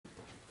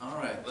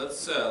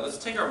Let's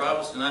take our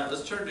Bibles tonight.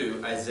 Let's turn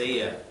to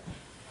Isaiah,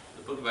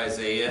 the book of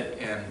Isaiah,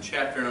 and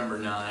chapter number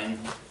 9.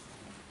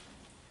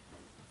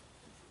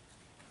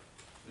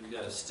 We've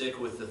got to stick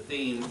with the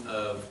theme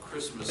of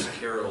Christmas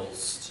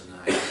carols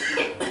tonight.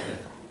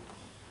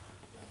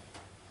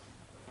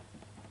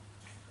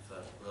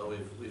 Well,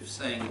 we've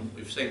sang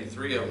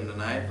 3 of them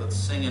tonight. Let's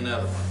sing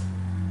another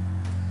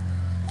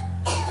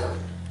one.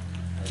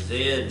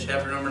 Isaiah,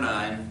 chapter number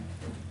 9.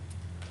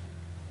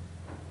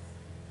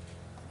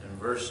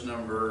 Verse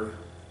number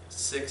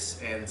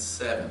 6 and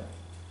 7.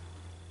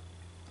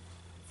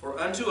 For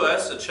unto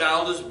us a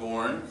child is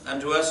born,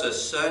 unto us a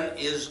son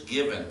is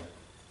given,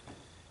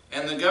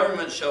 and the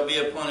government shall be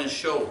upon his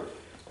shoulder,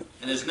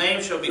 and his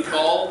name shall be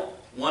called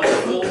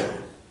Wonderful,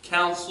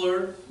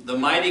 Counselor, the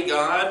Mighty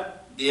God,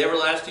 the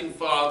Everlasting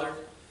Father,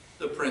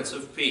 the Prince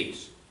of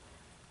Peace.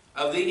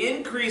 Of the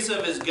increase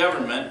of his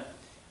government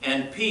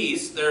and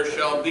peace there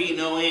shall be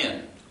no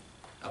end,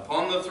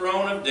 upon the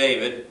throne of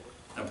David,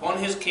 upon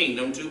his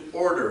kingdom, to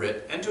order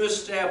it and to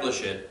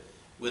establish it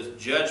with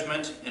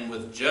judgment and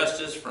with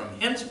justice from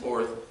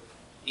henceforth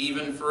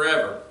even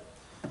forever.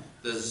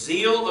 The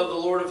zeal of the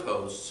Lord of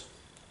hosts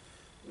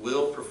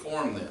will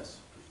perform this.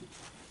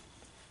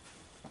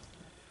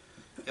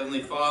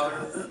 Heavenly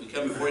Father, we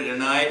come before you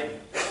tonight.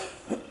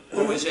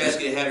 Lord, we just ask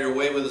you to have your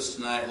way with us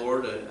tonight,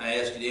 Lord. I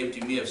ask you to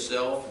empty me of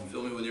self and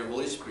fill me with your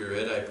Holy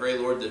Spirit. I pray,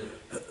 Lord, that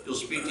you'll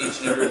speak to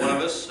each and every one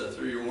of us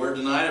through your word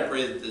tonight. I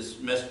pray that this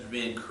message would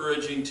be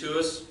encouraging to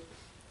us.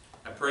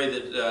 I pray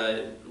that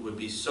it would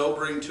be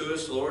sobering to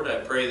us, Lord.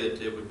 I pray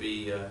that it would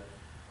be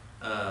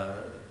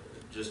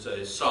just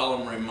a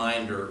solemn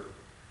reminder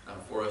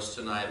for us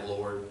tonight,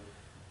 Lord,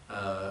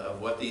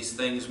 of what these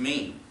things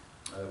mean,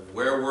 of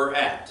where we're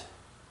at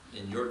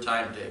in your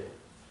timetable.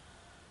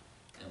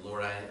 And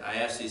Lord, I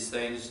ask these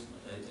things,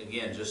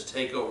 again, just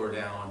take over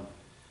now. And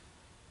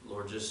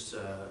Lord, just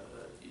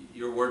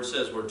your word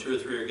says where 2 or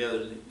 3 are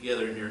gathered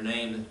together in your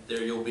name,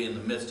 there you'll be in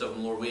the midst of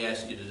them. Lord, we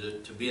ask you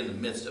to be in the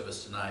midst of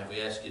us tonight.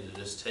 We ask you to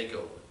just take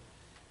over.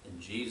 In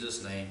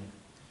Jesus' name,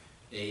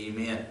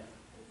 amen.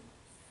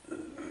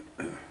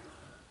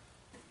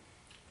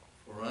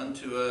 For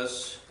unto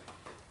us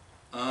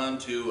a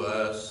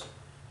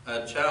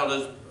child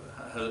is,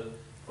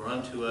 for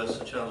unto us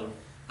a child is,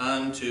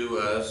 unto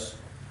us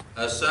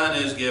a son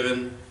is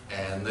given,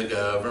 and the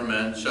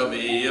government shall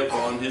be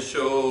upon his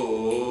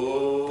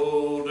shoulder,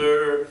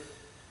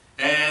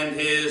 and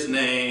his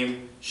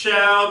name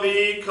shall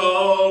be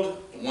called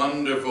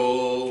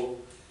Wonderful,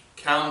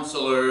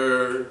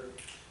 Counselor,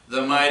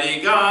 the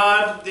Mighty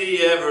God,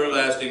 the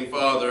Everlasting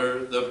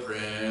Father, the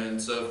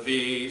Prince of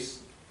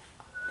Peace.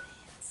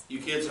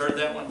 You kids heard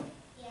that one?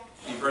 Yeah.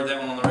 You've heard that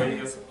one on the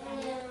radio?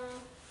 Yeah.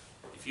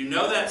 If you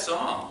know that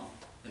song,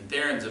 and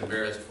Theron's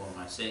embarrassed for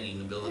my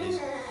singing abilities,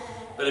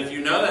 but if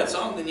you know that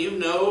song, then you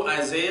know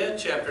Isaiah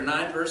chapter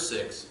 9, verse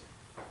 6.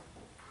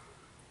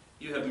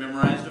 You have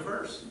memorized a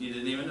verse. You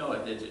didn't even know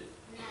it, did you?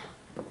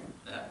 No.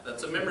 Yeah,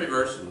 that's a memory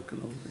verse.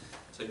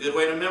 It's a good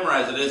way to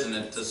memorize it, isn't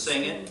it? To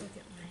sing it.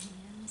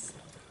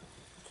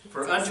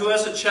 For unto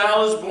us a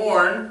child is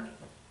born,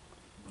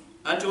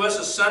 unto us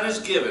a son is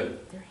given.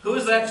 Who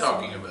is that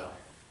talking about?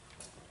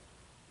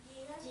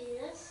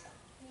 Jesus.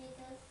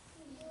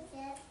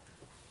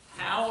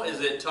 How is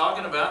it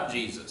talking about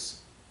Jesus?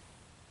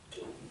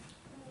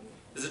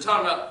 Is it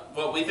talking about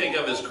what we think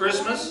of as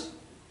Christmas?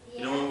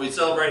 You know, when we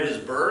celebrate his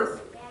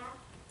birth? Yeah.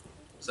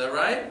 Is that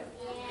right?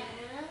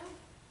 Yeah.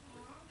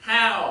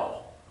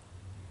 How?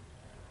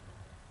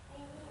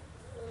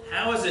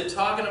 How is it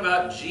talking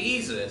about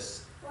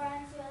Jesus?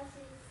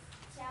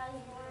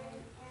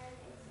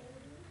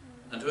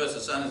 Unto us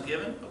a son is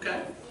given?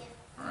 Okay.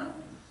 All right.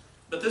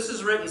 But this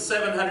is written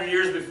 700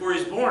 years before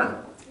he's born.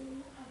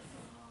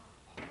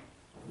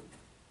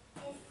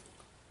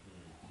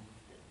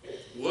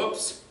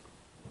 Whoops.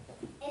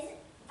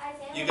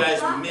 You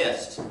guys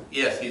missed.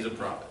 Yes, he's a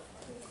prophet.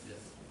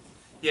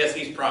 Yes,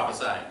 he's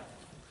prophesying.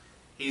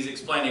 He's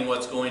explaining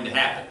what's going to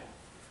happen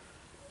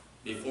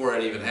before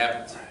it even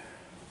happens.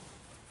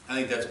 I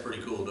think that's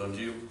pretty cool, don't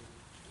you?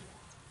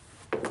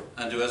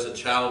 Unto us a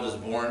child is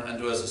born,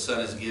 unto us a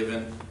son is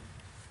given.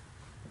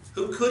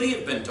 Who could he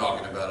have been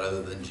talking about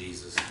other than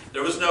Jesus?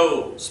 There was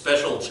no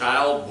special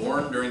child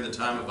born during the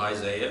time of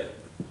Isaiah.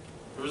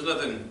 There was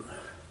nothing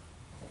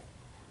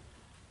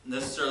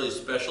necessarily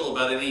special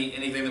about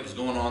anything that was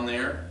going on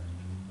there.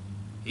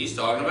 He's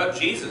talking about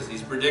Jesus.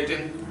 He's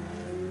predicting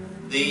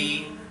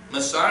the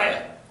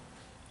Messiah.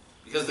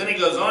 Because then he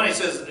goes on, he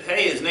says,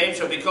 hey, his name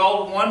shall be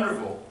called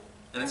Wonderful.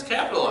 And it's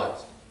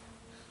capitalized.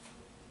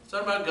 It's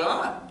talking about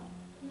God.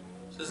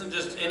 This isn't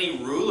just any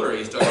ruler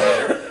he's talking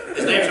about here.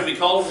 His name shall be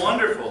called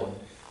Wonderful,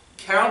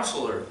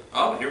 Counselor.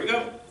 Oh, here we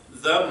go.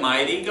 The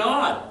Mighty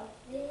God.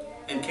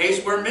 In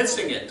case we're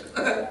missing it.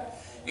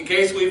 In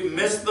case we've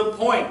missed the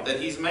point that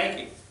he's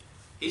making.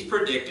 He's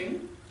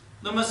predicting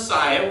the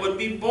Messiah would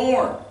be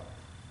born.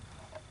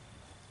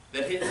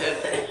 That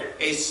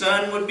a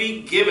son would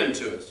be given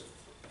to us.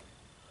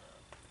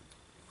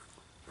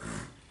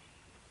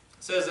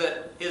 It says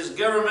that his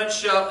government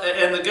shall,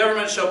 and the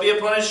government shall be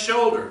upon his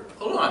shoulder.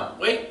 Hold on,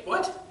 wait,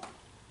 what?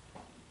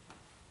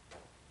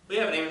 We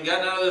haven't even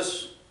gotten out of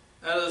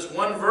this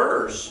one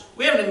verse.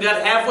 We haven't even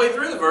got halfway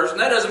through the verse, and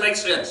that doesn't make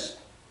sense.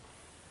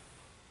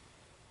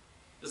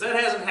 Because that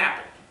hasn't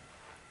happened.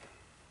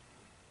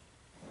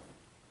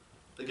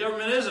 The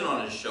government isn't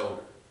on his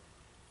shoulder.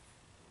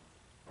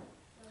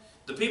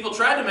 The people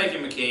tried to make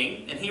him a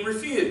king, and he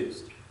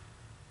refused.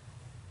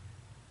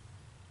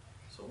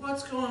 So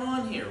what's going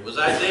on here? Was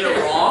Isaiah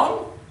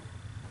wrong?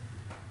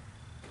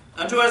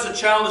 Unto us a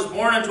child is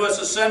born, unto us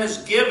a son is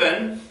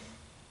given,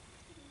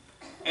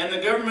 and the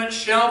government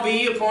shall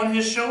be upon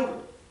his shoulder.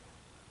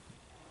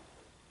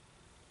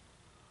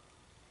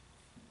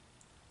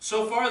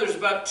 So far, there's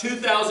about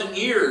 2,000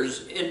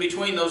 years in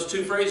between those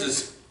two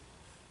phrases.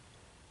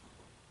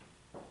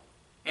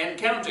 And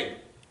counting.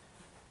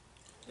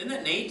 Isn't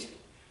that neat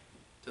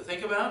to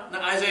think about?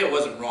 Now, Isaiah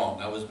wasn't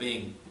wrong. I was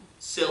being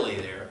silly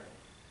there.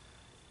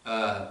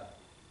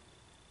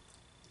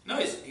 No,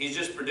 he's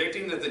just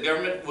predicting that the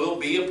government will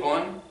be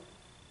upon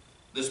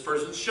this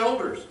person's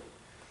shoulders.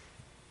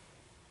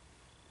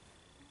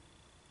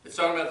 It's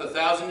talking about the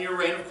 1,000-year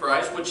reign of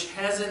Christ, which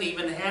hasn't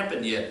even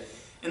happened yet.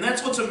 And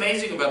that's what's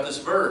amazing about this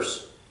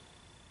verse.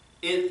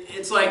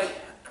 It's like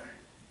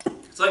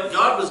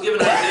God was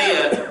giving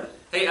Isaiah,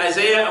 hey,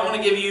 Isaiah, I want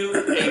to give you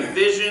a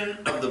vision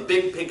of the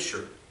big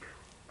picture.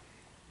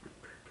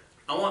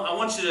 I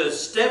want you to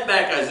step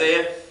back,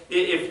 Isaiah.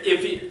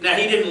 Now,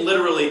 he didn't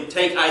literally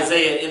take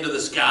Isaiah into the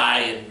sky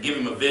and give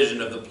him a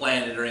vision of the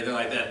planet or anything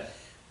like that.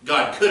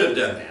 God could have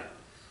done that.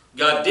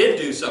 God did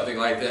do something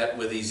like that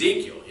with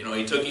Ezekiel. You know,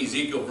 he took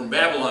Ezekiel from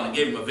Babylon and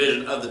gave him a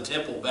vision of the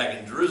temple back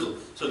in Jerusalem.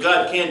 So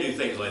God can do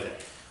things like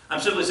that. I'm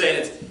simply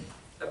saying it's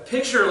a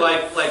picture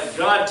like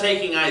God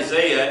taking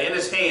Isaiah in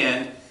his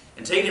hand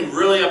and taking him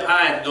really up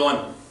high and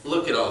going,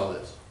 look at all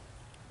this.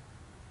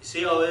 You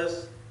see all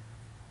this?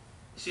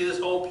 You see this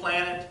whole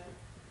planet?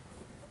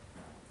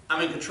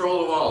 I'm in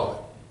control of all of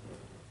it.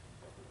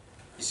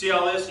 You see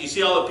all this? You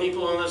see all the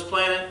people on this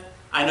planet?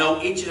 I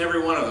know each and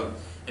every one of them.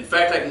 In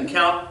fact, I can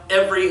count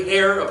every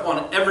hair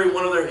upon every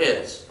one of their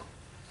heads.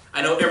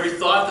 I know every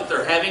thought that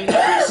they're having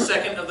every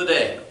second of the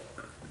day.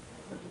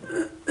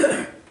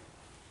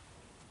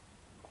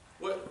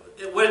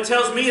 What it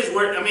tells me is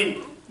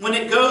when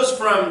it goes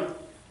from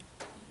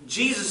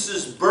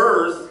Jesus'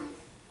 birth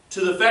to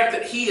the fact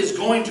that he is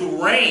going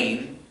to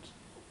reign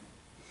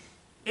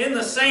in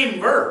the same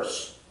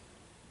verse,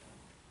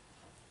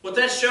 what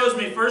that shows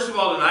me, first of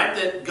all, tonight,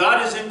 that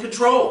God is in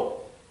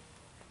control.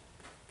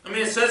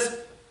 It says,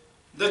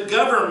 the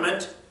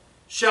government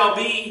shall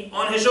be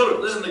on his shoulder.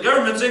 Listen, the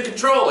government's in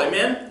control,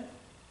 amen?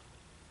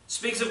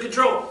 Speaks of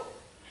control.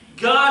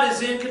 God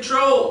is in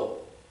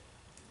control.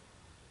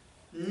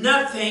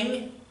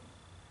 Nothing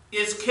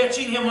is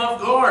catching him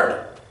off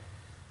guard.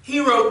 He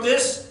wrote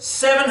this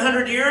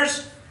 700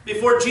 years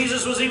before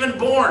Jesus was even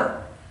born.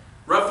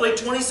 Roughly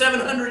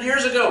 2,700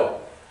 years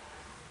ago.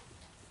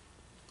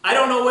 I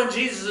don't know when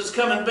Jesus is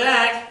coming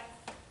back.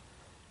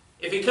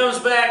 If he comes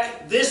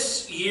back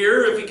this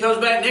year, if he comes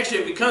back next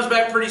year, if he comes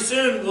back pretty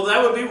soon, well,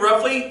 that would be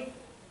roughly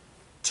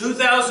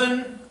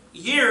 2,000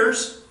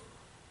 years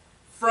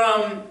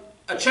from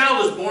a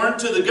child is born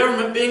to the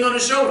government being on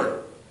his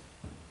shoulder.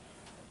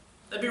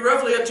 That'd be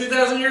roughly a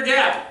 2,000-year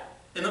gap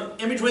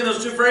in between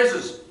those two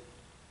phrases.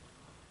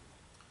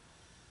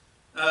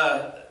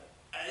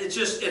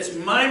 It's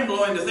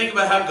mind-blowing to think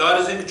about how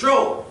God is in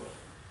control.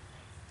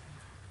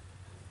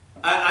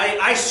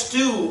 I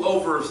stew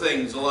over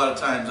things a lot of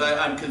times.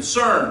 I'm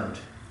concerned.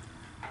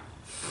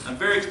 I'm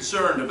very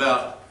concerned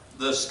about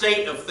the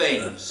state of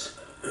things.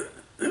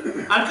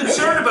 I'm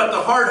concerned about the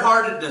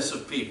hard-heartedness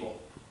of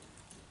people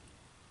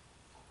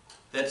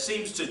that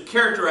seems to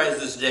characterize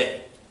this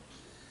day.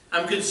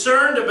 I'm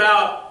concerned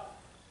about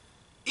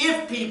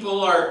if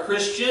people are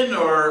Christian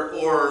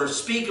or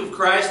speak of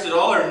Christ at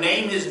all or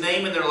name his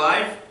name in their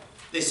life,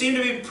 they seem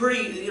to be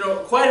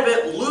quite a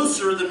bit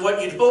looser than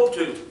what you'd hope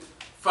to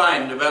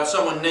find about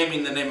someone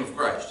naming the name of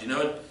Christ.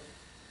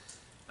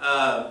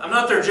 I'm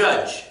not their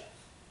judge.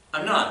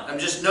 I'm not. I'm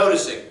just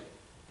noticing.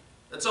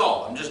 That's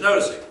all. I'm just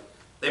noticing.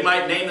 They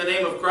might name the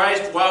name of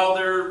Christ while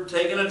they're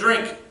taking a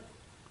drink.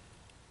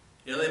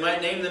 They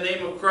might name the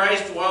name of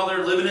Christ while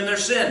they're living in their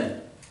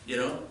sin.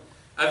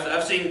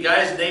 I've seen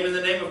guys naming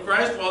the name of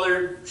Christ while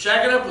they're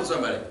shacking up with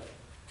somebody.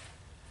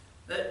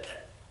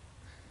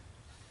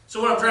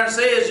 So what I'm trying to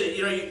say is,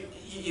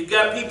 you've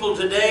got people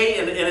today,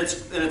 and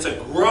it's a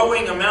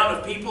growing amount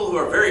of people who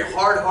are very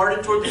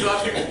hard-hearted toward the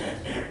gospel,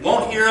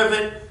 won't hear of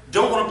it,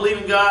 don't want to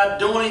believe in God,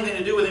 don't want anything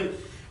to do with him.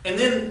 And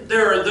then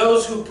there are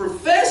those who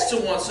profess to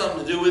want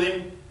something to do with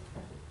him,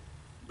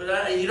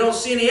 but you don't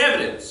see any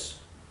evidence.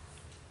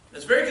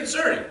 It's very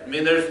concerning.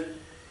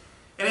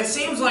 And it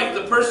seems like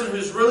the person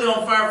who's really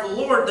on fire for the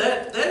Lord,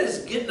 that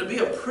is getting to be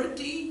a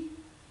pretty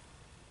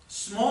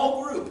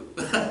small group.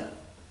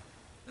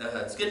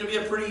 It's getting to be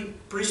a pretty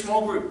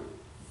small group.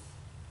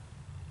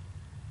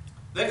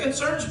 That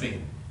concerns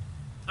me.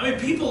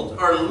 People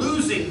are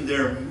losing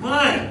their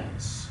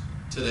minds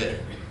today.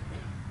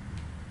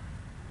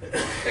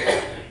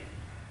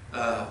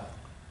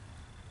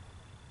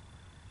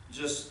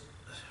 Just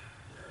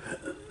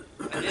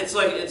it's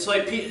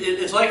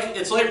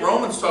like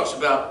Romans talks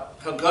about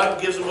how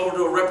God gives them over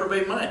to a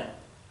reprobate mind.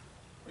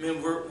 I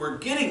mean, we're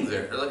getting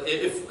there.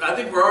 I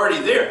think we're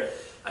already there.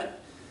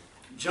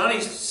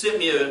 Johnny sent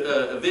me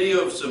a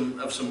video of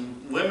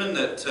some women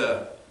that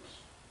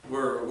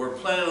were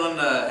planning on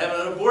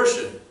having an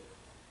abortion.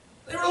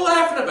 They were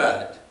laughing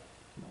about it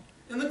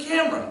in the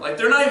camera, like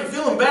they're not even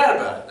feeling bad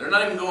about it. They're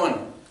not even going,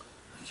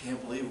 "I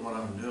can't believe what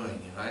I'm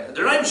doing." You know,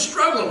 they're not even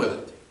struggling with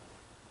it.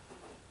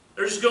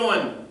 They're just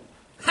going,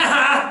 "Ha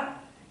ha!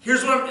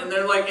 Here's what," and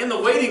they're like in the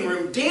waiting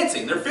room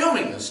dancing. They're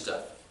filming this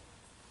stuff.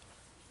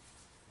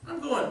 I'm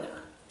going,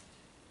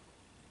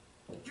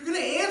 you're going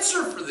to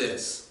answer for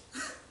this.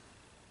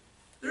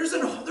 There's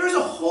a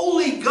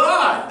holy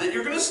God that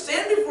you're going to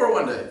stand before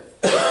one day.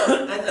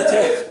 I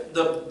tell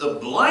you, the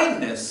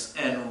blindness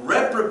and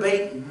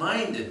reprobate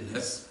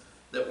mindedness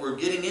that we're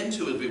getting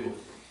into with people,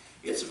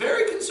 it's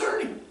very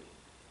concerning.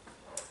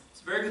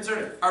 It's very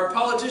concerning. Our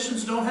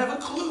politicians don't have a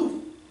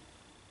clue.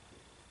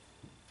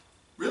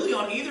 Really,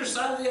 on either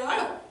side of the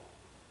aisle.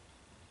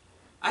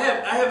 I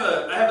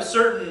have a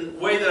certain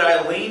way that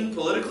I lean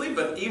politically,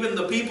 but even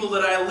the people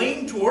that I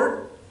lean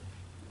toward,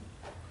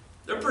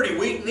 they're pretty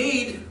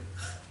weak-kneed.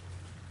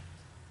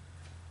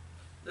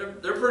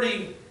 They're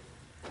pretty,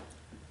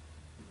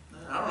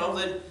 I don't know,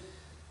 they're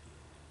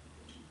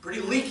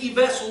pretty leaky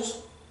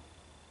vessels.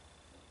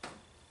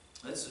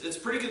 It's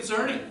pretty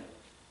concerning.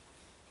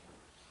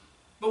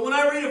 But when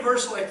I read a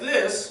verse like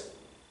this,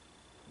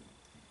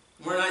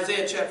 we're in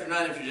Isaiah chapter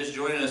 9 if you're just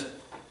joining us.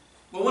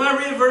 But when I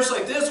read a verse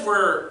like this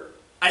where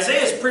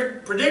Isaiah is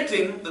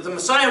predicting that the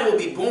Messiah will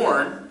be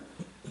born,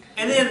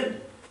 and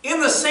then in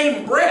the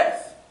same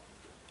breath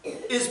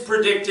is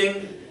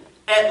predicting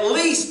at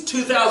least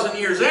 2,000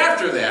 years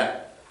after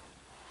that,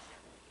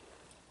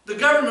 the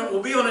government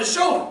will be on his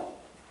shoulder.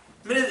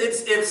 I mean,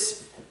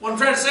 it's what I'm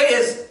trying to say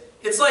is,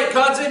 it's like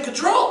God's in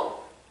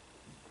control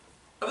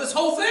of this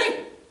whole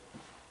thing.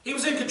 He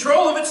was in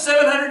control of it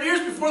 700 years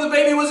before the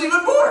baby was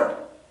even born.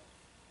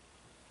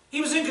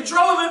 He was in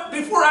control of it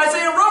before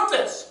Isaiah wrote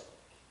this.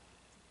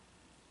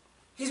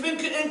 He's been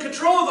in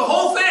control of the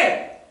whole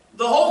thing,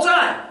 the whole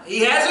time.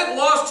 He hasn't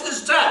lost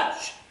his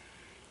touch.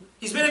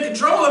 He's been in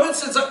control of it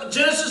since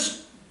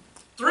Genesis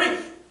 3,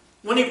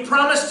 when he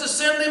promised to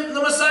send them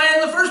the Messiah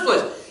in the first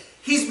place.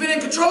 He's been in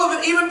control of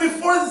it even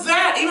before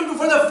that, even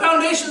before the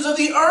foundations of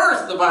the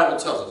earth, the Bible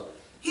tells us.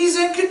 He's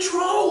in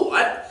control.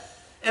 I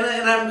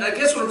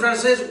guess what I'm trying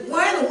to say is,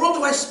 why in the world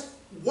do I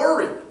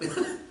worry?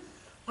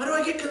 Why do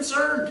I get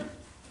concerned?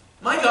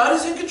 My God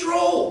is in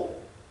control.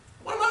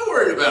 What am I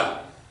worried about?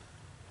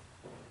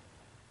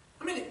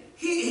 I mean,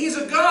 He's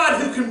a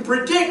God who can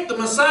predict the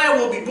Messiah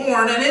will be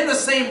born, and in the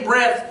same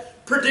breath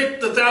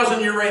predict the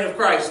 1,000-year reign of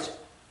Christ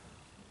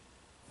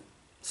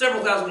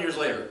several thousand years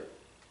later.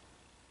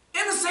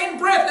 In the same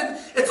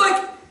breath. It's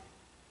like,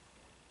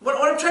 what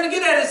I'm trying to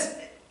get at is,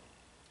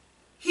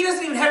 He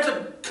doesn't even have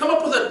to come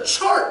up with a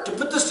chart to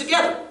put this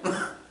together.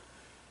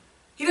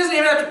 He doesn't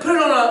even have to put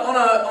it on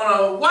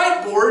a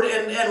whiteboard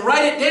and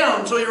write it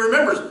down so he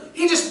remembers.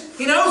 He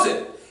knows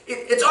it.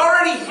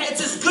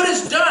 It's as good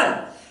as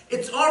done.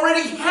 It's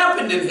already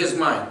happened in his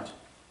mind.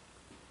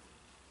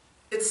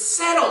 It's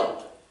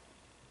settled.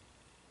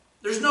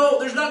 There's not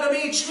going to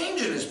be any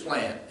change in his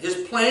plan. His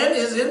plan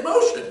is in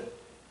motion. You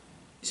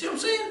see what I'm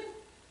saying?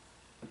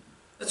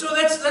 And so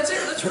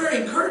that's very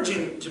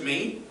encouraging to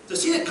me to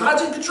see that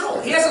God's in control.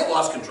 He hasn't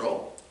lost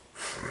control.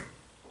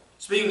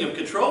 Speaking of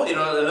control,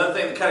 another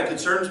thing that kind of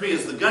concerns me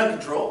is the gun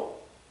control.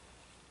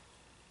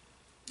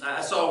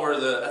 I saw where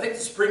I think the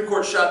Supreme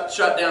Court shot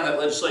down that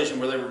legislation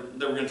where they were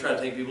going to try to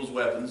take people's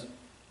weapons.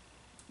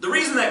 The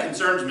reason that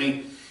concerns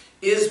me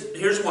is,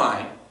 here's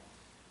why.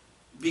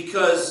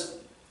 Because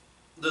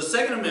the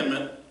Second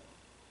Amendment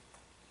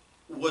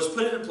was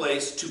put into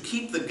place to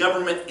keep the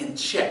government in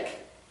check.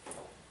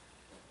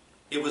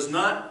 It was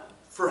not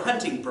for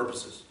hunting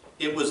purposes.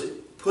 It was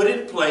put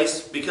in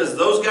place because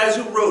those guys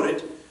who wrote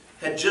it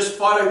had just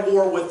fought a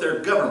war with their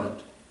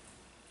government.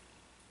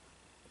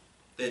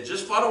 They had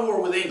just fought a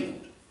war with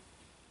England.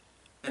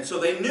 And so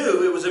they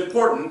knew it was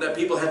important that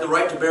people had the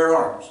right to bear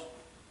arms.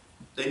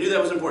 They knew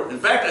that was important. In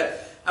fact,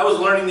 I was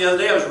learning the other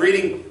day, I was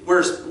reading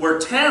where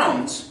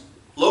towns,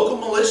 local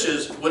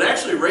militias, would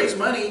actually raise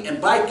money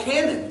and buy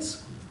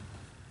cannons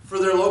for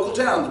their local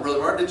towns. Brother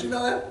Mark, did you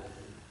know that?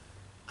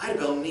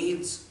 Idabel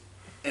needs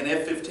an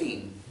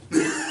F-15.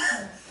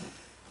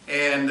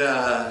 And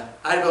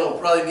Idabel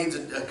probably needs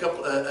a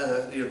couple,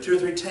 2 or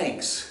 3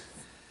 tanks.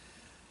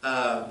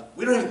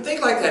 We don't even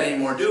think like that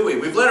anymore, do we?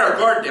 We've let our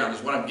guard down,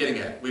 is what I'm getting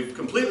at. We've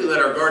completely let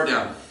our guard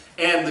down.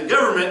 And the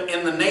government,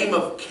 in the name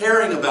of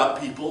caring about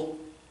people,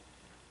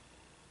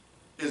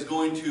 is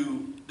going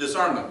to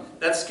disarm them.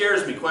 That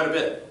scares me quite a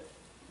bit.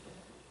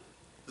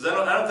 Because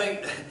I don't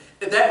think,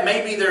 that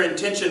may be their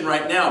intention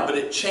right now, but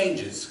it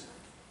changes.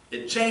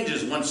 It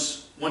changes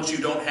once you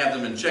don't have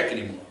them in check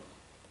anymore.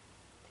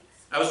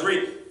 I was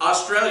reading,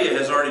 Australia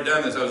has already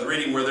done this. I was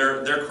reading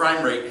where their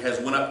crime rate has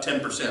went up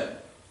 10%.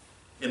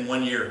 in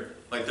 1 year.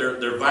 Like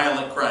their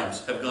violent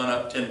crimes have gone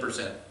up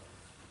 10%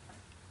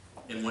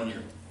 in 1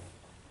 year.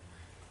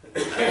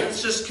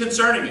 It's just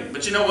concerning me.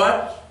 But you know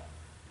what?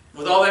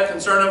 With all that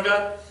concern I've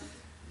got,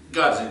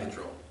 God's in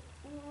control.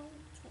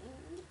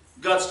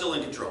 God's still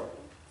in control.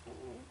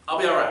 I'll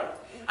be all right.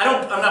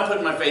 I'm not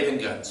putting my faith in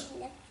guns.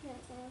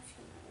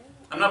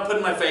 I'm not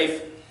putting my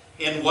faith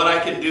in what I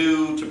can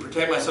do to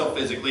protect myself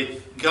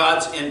physically.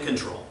 God's in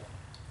control.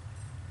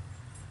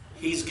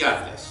 He's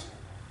got this.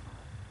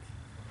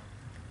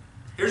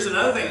 Here's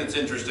another thing that's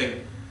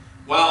interesting.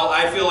 While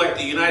I feel like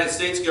the United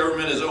States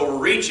government is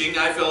overreaching,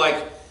 I feel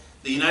like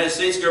the United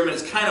States government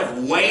is kind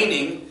of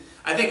waning.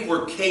 I think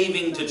we're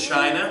caving to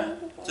China,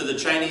 to the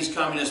Chinese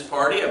Communist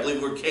Party. I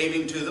believe we're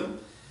caving to them.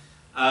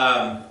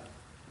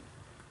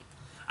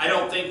 I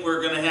don't think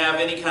we're going to have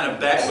any kind of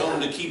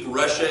backbone to keep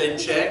Russia in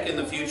check in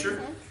the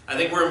future. I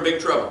think we're in big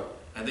trouble.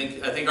 I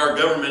think our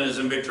government is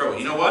in big trouble.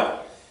 You know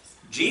what?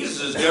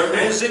 Jesus'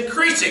 government is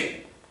increasing.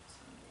 It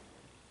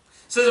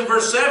says in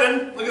verse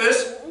 7, look at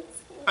this,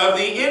 of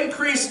the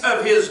increase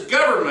of his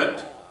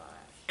government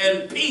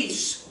and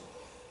peace,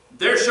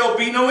 there shall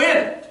be no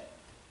end.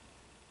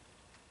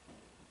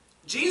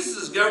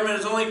 Jesus' government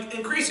is only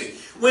increasing.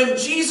 When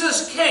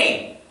Jesus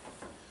came,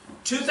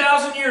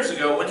 2,000 years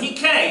ago, when he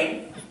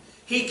came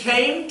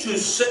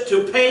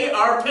to pay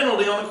our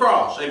penalty on the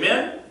cross.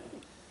 Amen?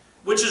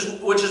 Which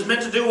is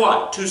meant to do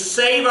what? To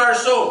save our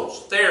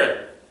souls.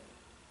 Theron.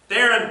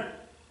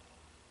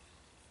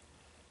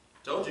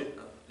 Told you.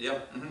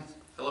 Yep.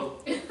 Hello.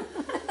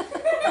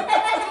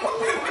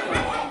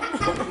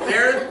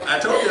 Theron, I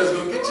told you I was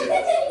going to get you.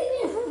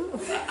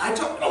 I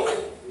told you.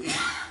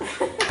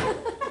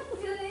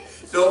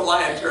 Don't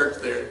lie in church,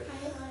 Theron.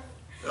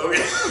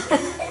 Okay.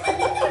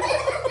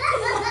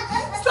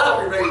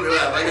 Stop, you're making me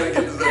laugh. I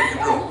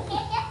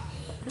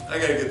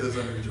gotta get this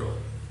under control.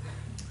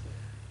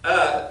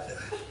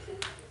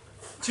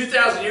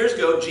 2,000 years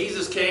ago,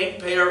 Jesus came,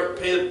 pay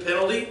the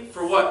penalty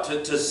for what?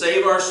 To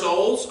save our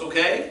souls,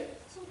 okay?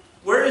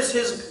 Where is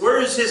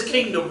his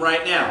kingdom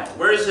right now?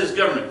 Where is his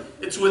government?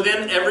 It's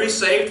within every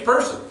saved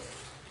person.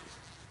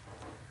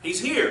 He's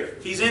here.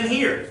 He's in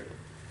here.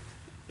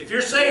 If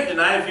you're saved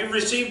tonight, if you've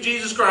received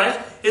Jesus Christ,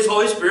 his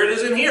Holy Spirit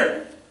is in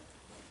here.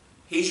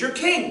 He's your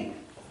king.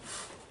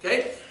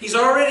 Okay? He's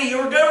already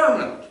your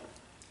government.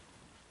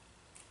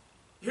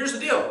 Here's the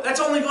deal. That's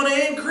only going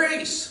to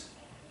increase.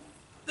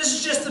 This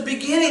is just the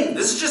beginning.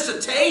 This is just a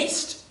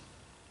taste.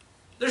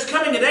 There's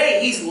coming a day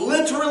he's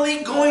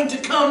literally going to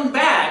come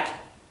back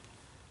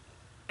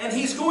and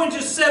he's going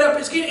to set up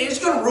his kingdom. He's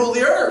going to rule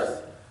the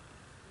earth.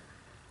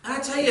 And I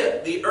tell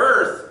you, the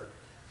earth,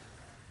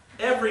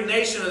 every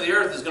nation of the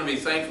earth is going to be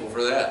thankful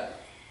for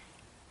that.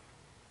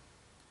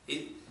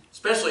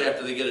 Especially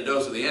after they get a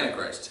dose of the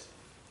Antichrist.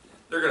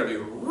 They're going to be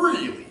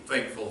really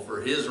thankful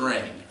for his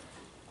reign.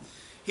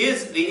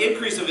 The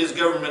increase of his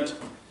government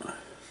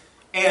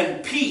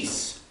and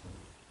peace,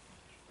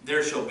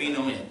 there shall be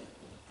no end.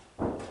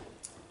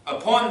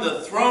 Upon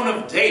the throne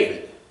of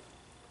David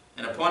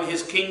and upon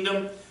his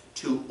kingdom,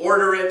 to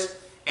order it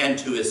and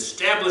to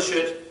establish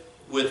it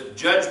with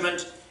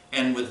judgment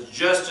and with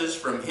justice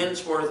from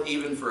henceforth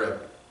even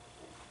forever.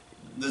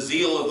 The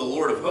zeal of the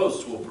Lord of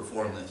hosts will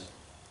perform this.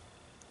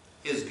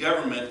 His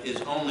government is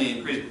only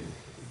increasing.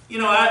 You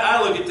know, I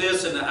look at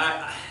this and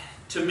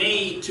to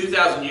me,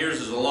 2,000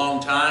 years is a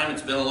long time.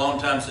 It's been a long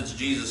time since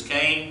Jesus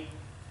came.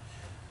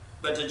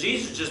 But to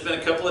Jesus, it's just been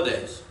a couple of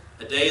days.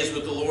 A day is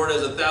with the Lord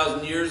as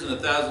 1,000 years, and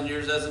 1,000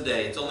 years as a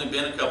day. It's only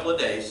been a couple of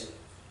days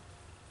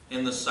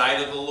in the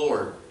sight of the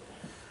Lord.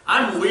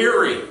 I'm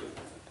weary.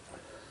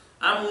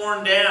 I'm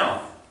worn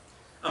down.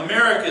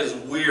 America's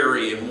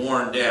weary and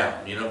worn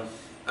down, you know.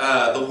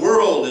 The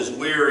world is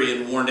weary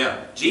and worn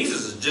down.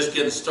 Jesus is just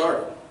getting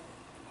started.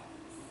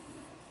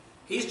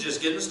 He's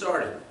just getting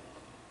started.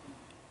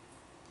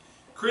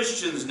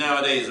 Christians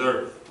nowadays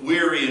are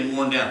weary and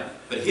worn down.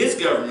 But his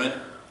government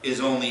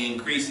is only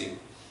increasing.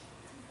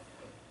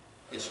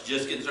 It's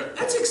just getting started.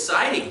 That's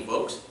exciting,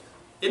 folks.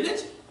 Isn't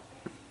it?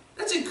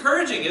 That's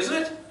encouraging, isn't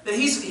it? That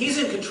he's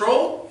in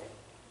control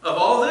of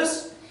all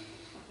this.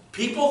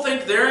 People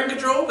think they're in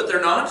control, but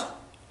they're not.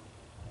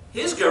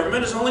 His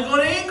government is only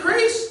going to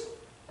increase.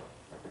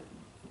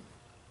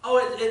 Oh,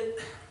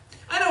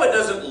 I know it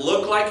doesn't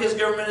look like his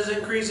government is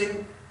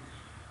increasing,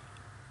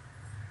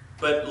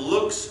 but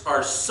looks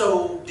are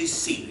so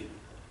deceiving.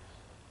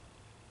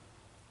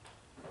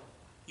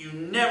 You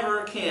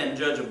never can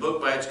judge a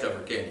book by its cover,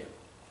 can you?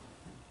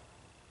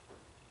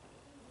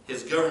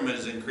 His government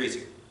is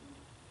increasing.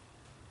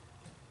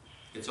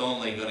 It's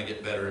only going to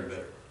get better and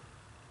better.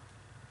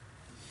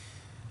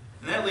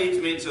 And that leads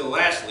me to,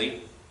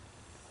 lastly,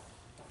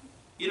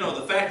 you know,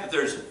 the fact that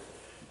there's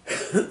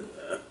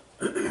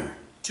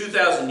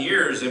 2,000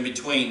 years in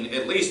between,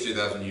 at least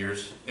 2,000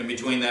 years, in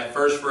between that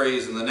first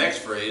phrase and the next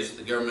phrase,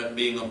 the government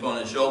being upon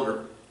his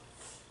shoulder,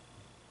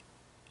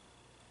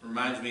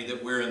 reminds me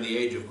that we're in the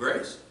age of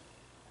grace.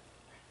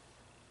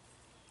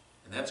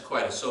 And that's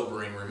quite a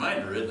sobering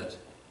reminder, isn't it?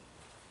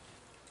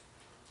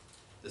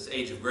 This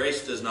age of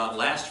grace does not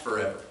last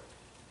forever.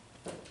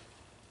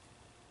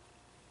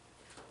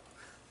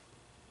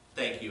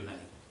 Thank you, honey.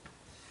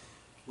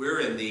 We're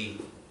in the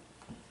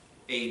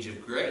age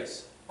of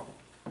grace.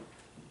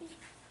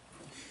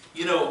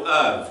 You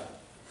know,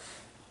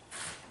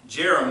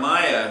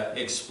 Jeremiah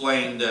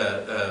explained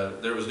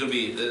there was going to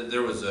be,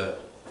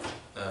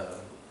 I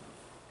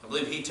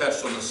believe he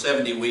touched on the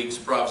 70 weeks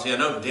prophecy. I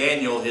know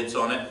Daniel hits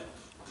on it,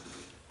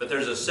 but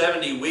there's a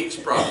 70 weeks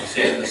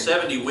prophecy, and the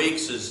 70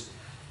 weeks is,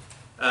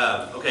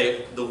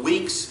 okay, the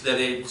weeks that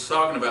it's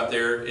talking about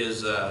there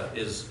is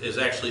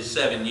actually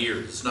 7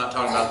 years. It's not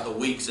talking about the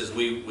weeks as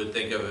we would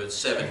think of it,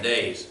 7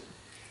 days.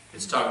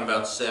 It's talking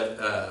about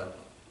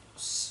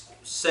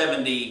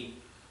 70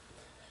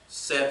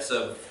 sets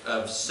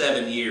of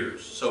 7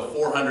 years, so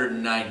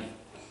 490.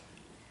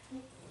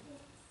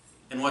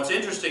 And what's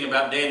interesting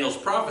about Daniel's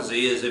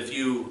prophecy is if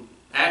you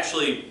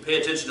actually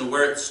pay attention to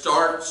where it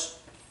starts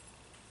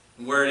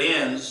and where it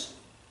ends,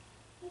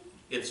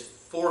 it's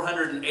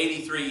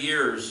 483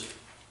 years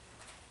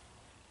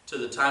to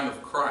the time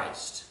of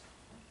Christ.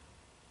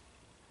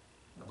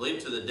 I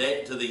believe to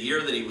the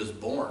year that he was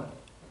born.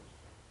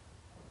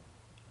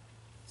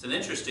 It's an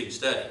interesting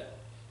study.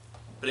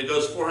 But it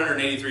goes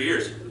 483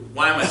 years.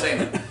 Why am I saying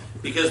that?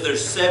 Because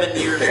there's 7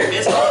 years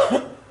missing.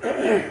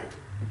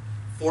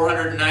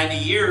 490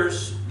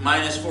 years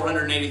minus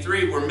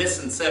 483, we're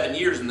missing 7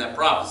 years in that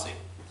prophecy.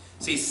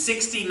 See,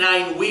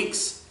 69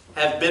 weeks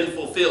have been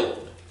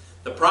fulfilled.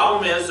 The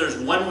problem is there's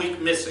 1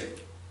 week missing.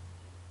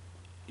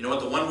 You know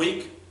what the 1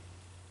 week?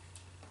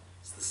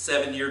 It's the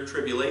 7-year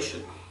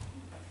tribulation.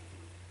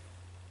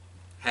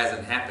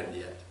 Hasn't happened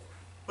yet.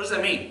 What does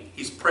that mean?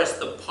 He's pressed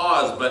the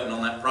pause button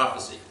on that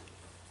prophecy.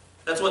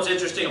 That's what's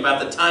interesting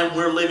about the time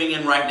we're living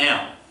in right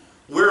now.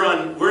 We're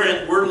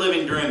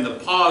living during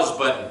the pause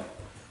button.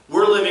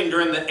 We're living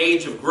during the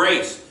age of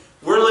grace.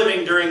 We're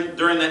living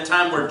during that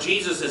time where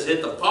Jesus has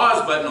hit the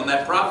pause button on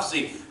that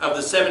prophecy of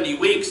the 70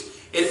 weeks.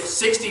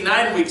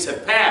 69 weeks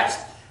have passed,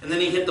 and then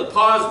he hit the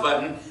pause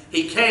button.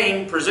 He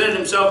came, presented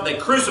himself, and they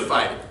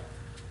crucified him.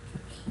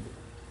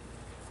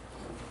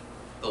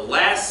 The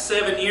last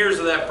 7 years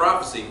of that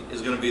prophecy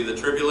is going to be the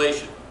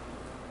tribulation.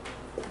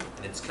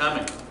 And it's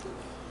coming.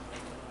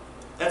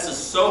 That's a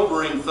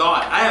sobering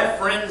thought. I have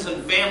friends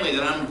and family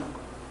that I'm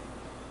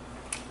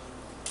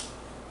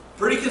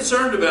pretty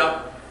concerned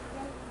about.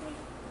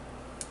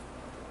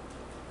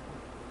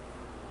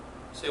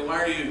 Say, why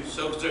are you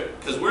so concerned?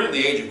 Because we're in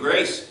the age of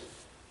grace.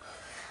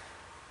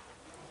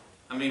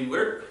 I mean,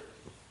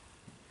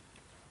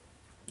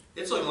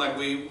 it's looking like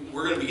we're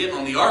going to be getting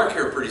on the ark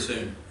here pretty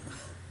soon.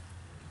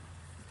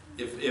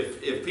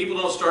 If people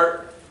don't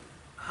start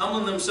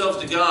humbling themselves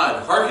to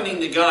God, hearkening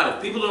to God,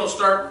 if people don't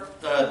start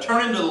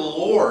turning to the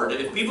Lord,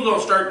 if people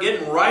don't start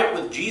getting right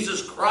with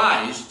Jesus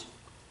Christ,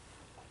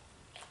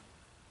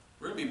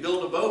 we're going to be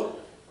building a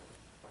boat.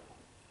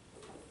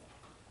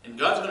 And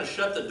God's going to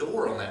shut the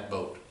door on that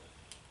boat.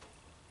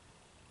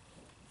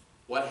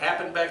 What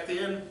happened back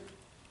then,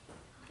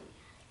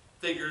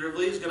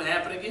 figuratively, is going to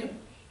happen again.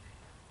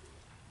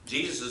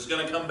 Jesus is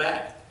going to come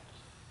back.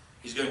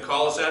 He's going to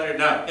call us out here.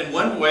 Now, in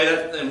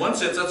one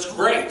sense, that's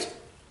great.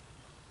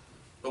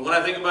 But when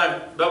I think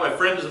about my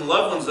friends and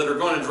loved ones that are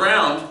going to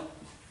drown,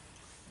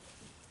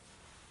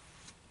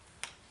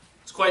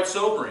 it's quite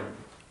sobering.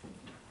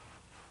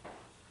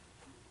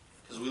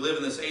 Because we live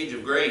in this age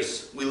of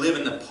grace. We live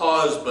in the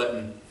pause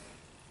button.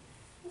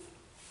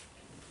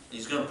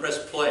 He's going to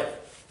press play.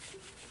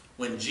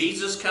 When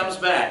Jesus comes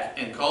back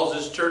and calls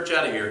his church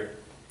out of here,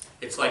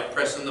 it's like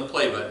pressing the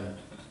play button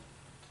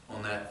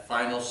on that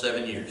final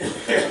 7 years.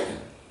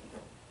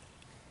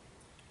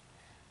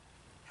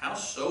 How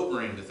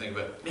sobering to think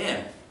about.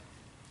 Man,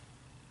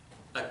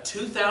 a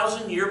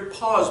 2,000-year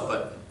pause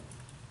button.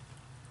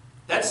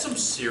 That's some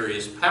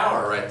serious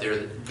power right there.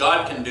 That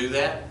God can do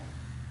that.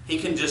 He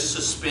can just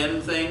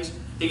suspend things.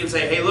 He can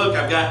say, hey, look,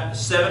 I've got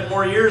 7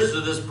 more years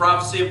to this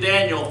prophecy of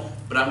Daniel,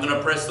 but I'm going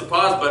to press the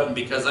pause button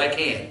because I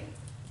can.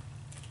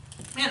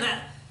 Man,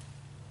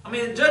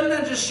 doesn't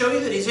that just show you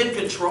that he's in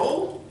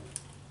control?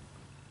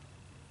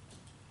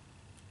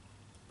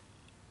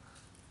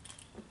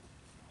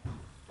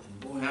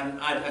 Boy,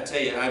 I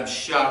tell you, I'm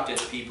shocked at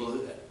people,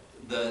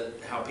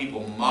 how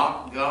people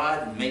mock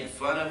God and make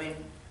fun of him.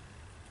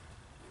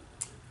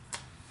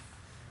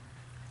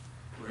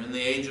 We're in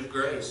the age of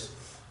grace.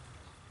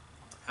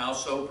 How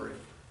sobering.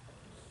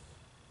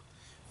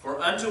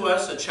 For unto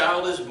us a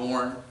child is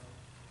born,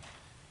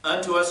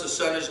 unto us a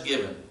son is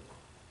given,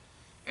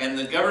 and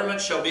the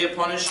government shall be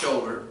upon his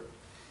shoulder,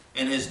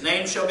 and his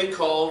name shall be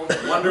called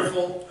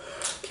Wonderful,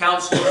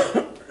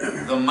 Counselor,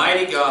 the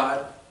Mighty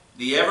God,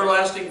 the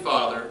Everlasting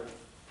Father,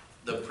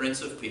 the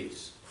Prince of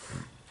Peace.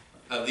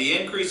 Of the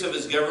increase of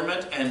his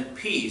government and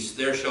peace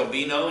there shall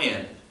be no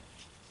end,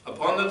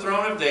 upon the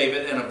throne of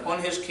David and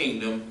upon his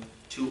kingdom,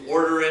 to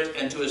order it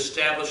and to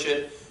establish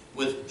it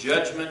with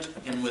judgment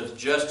and with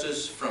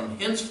justice from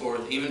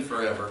henceforth even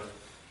forever.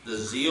 The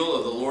zeal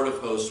of the Lord of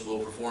hosts will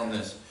perform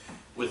this.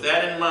 With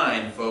that in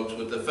mind, folks,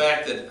 with the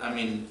fact that,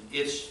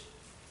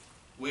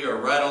 we are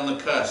right on the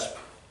cusp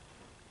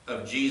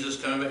of Jesus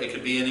coming back. It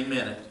could be any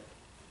minute.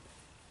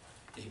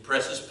 He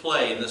presses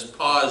play, and this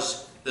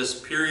pause This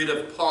period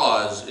of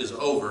pause is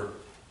over.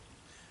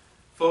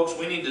 Folks,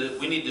 we need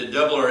to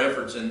double our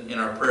efforts in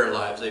our prayer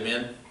lives.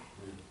 Amen.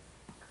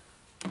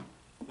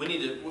 We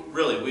need to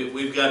really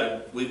we've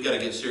got to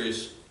get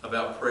serious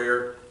about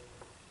prayer.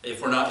 If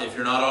you're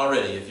not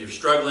already, if you're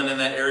struggling in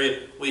that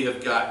area, we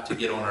have got to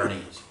get on our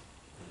knees.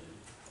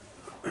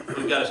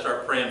 We've got to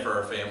start praying for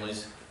our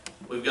families.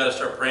 We've got to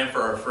start praying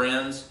for our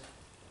friends,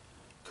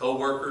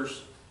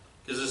 co-workers,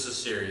 because this is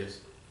serious.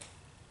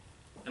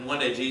 And one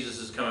day Jesus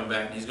is coming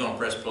back and he's going to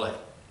press play.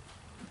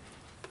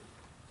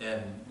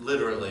 And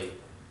literally,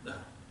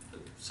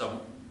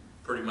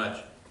 pretty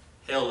much,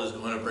 hell is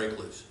going to break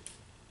loose.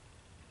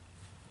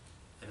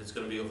 And it's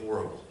going to be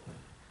horrible.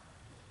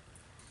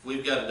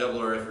 We've got to double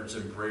our efforts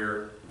in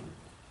prayer.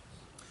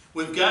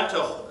 We've got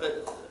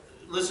to,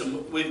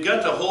 listen, we've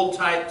got to hold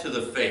tight to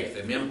the faith.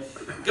 Amen.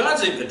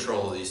 God's in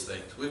control of these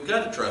things. We've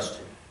got to trust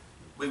Him.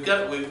 We've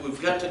got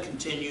to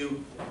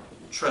continue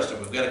trusting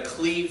Him. We've got to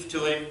cleave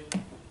to Him.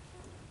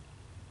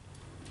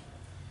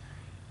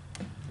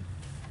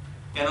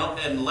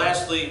 And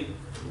lastly,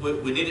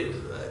 we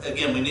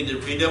need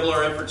to redouble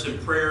our efforts in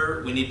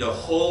prayer. We need to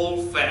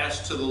hold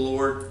fast to the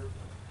Lord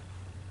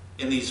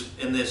in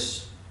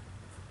this.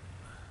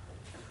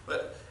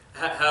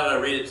 How did I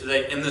read it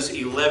today? In this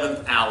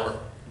 11th hour.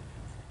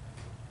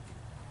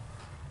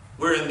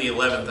 We're in the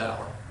 11th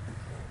hour.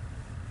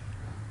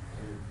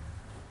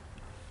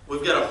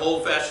 We've got to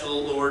hold fast to the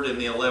Lord in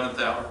the 11th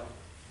hour.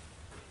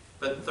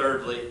 But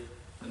thirdly,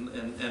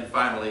 and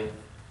finally,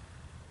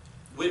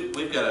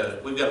 we've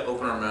got to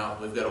open our mouth.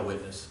 We've got to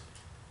witness.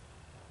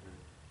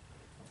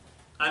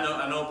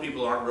 I know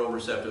people aren't real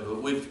receptive,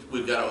 but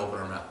we've got to open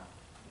our mouth,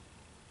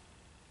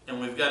 and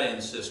we've got to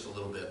insist a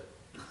little bit.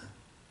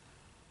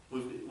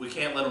 We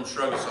can't let them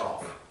shrug us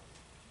off.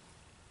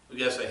 We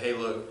got to say, hey,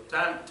 look,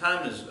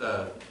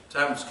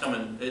 time's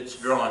coming. It's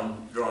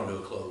drawing to a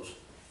close.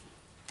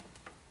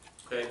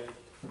 Okay.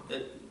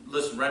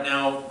 Listen, right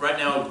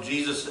now,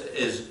 Jesus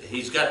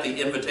he's got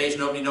the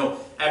invitation open. You know,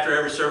 after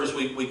every service,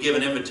 we give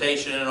an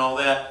invitation and all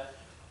that.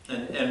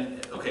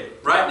 And okay,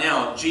 right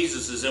now,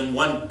 Jesus is in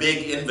one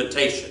big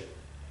invitation.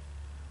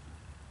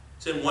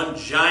 It's in one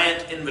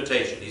giant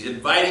invitation. He's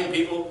inviting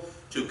people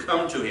to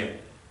come to Him.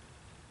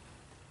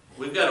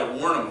 We've got to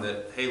warn them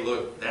that, hey,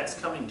 look, that's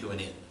coming to an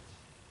end.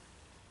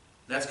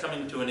 That's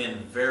coming to an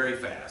end very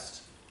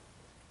fast.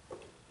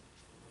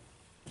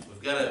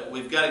 We've got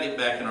to get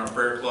back in our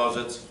prayer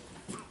closets.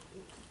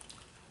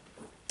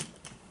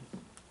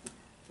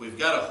 We've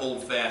got to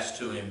hold fast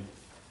to Him,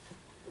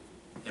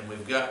 and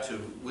we've got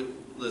to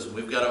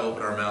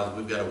open our mouths.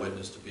 We've got to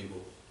witness to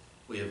people.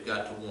 We have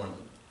got to warn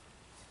them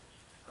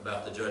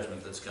about the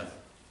judgment that's coming.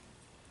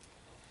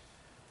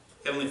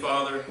 Heavenly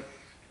Father,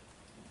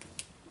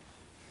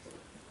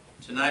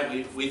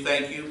 tonight we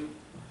thank You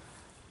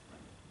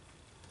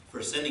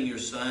for sending Your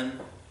Son,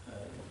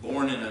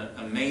 born in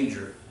a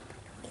manger,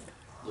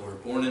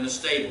 Lord, born in a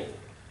stable,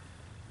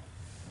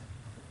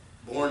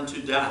 born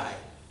to die,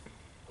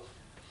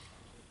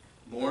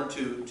 born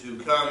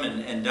to come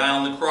and die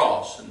on the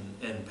cross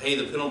and pay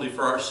the penalty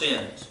for our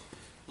sins.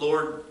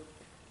 Lord,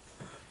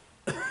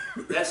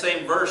 that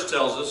same verse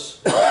tells us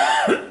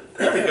that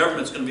the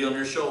government's going to be on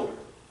Your shoulder.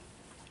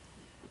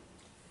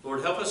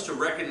 Lord, help us to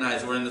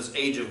recognize we're in this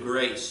age of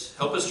grace.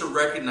 Help us to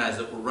recognize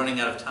that we're running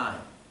out of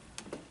time.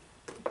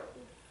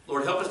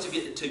 Lord, help us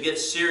to get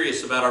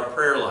serious about our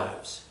prayer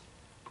lives.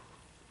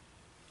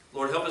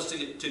 Lord, help us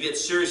to get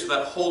serious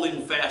about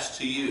holding fast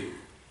to You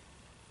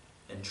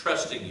and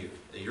trusting You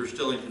that You're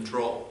still in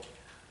control.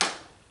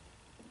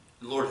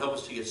 And Lord, help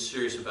us to get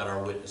serious about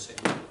our witnessing.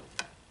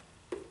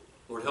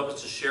 Lord, help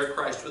us to share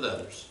Christ with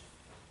others.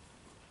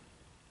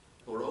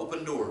 Lord,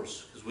 open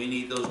doors, because we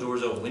need those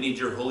doors open. We need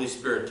Your Holy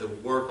Spirit to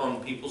work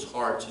on people's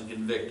hearts and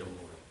convict them,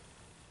 Lord.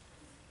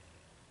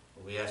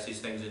 We ask these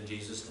things in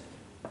Jesus'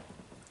 name.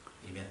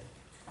 Amen.